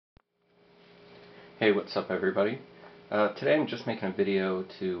Hey, what's up everybody? Today I'm just making a video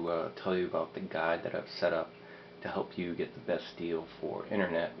to tell you about the guide that I've set up to help you get the best deal for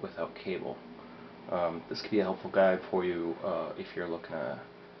internet without cable. This could be a helpful guide for you if you're looking to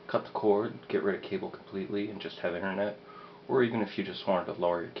cut the cord, get rid of cable completely and just have internet, or even if you just wanted to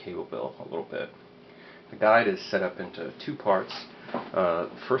lower your cable bill a little bit. The guide is set up into two parts.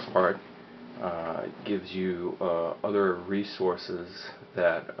 The first part gives you other resources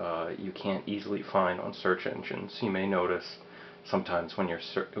that you can't easily find on search engines. You may notice sometimes when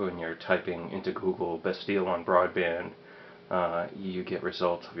you're typing into Google best deal on broadband, you get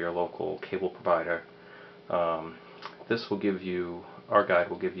results of your local cable provider. This will give you, our guide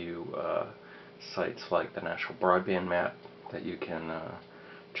will give you sites like the National Broadband Map that you can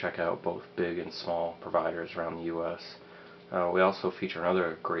check out both big and small providers around the U.S. We also feature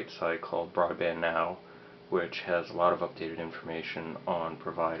another great site called Broadband Now, which has a lot of updated information on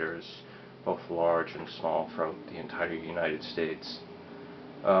providers, both large and small, throughout the entire United States.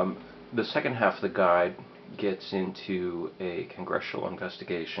 The second half of the guide gets into a congressional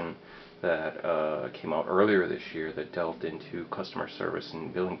investigation that came out earlier this year that delved into customer service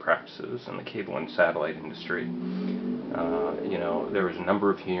and billing practices in the cable and satellite industry. There was a number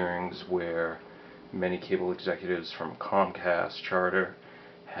of hearings where many cable executives from Comcast, Charter,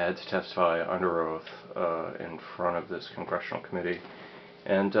 had to testify under oath in front of this congressional committee.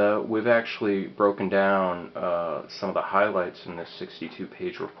 And we've actually broken down some of the highlights in this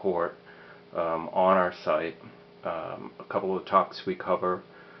 62-page report on our site. A couple of the topics we cover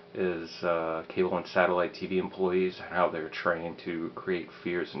is cable and satellite TV employees and how they're trained to create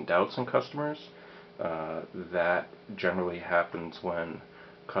fears and doubts in customers. That generally happens when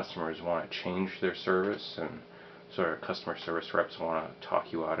customers want to change their service, and so our customer service reps want to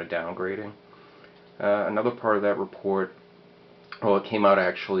talk you out of downgrading. Another part of that report, well, it came out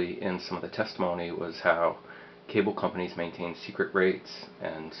actually in some of the testimony, was how cable companies maintain secret rates,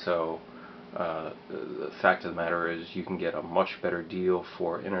 and so the fact of the matter is you can get a much better deal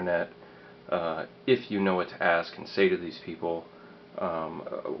for internet if you know what to ask and say to these people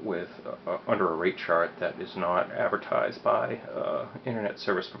with under a rate chart that is not advertised by internet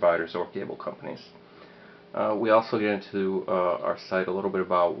service providers or cable companies. We also get into our site a little bit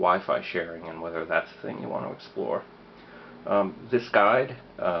about Wi-Fi sharing and whether that's a thing you want to explore. This guide,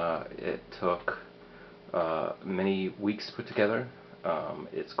 it took many weeks to put together.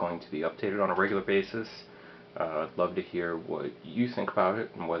 It's going to be updated on a regular basis. I'd love to hear what you think about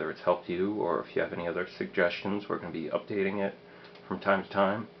it and whether it's helped you, or if you have any other suggestions. We're going to be updating it from time to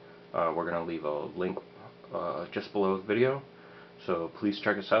time. We're going to leave a link just below the video, so please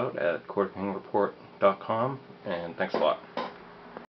check us out at cordkingreport.com, and thanks a lot.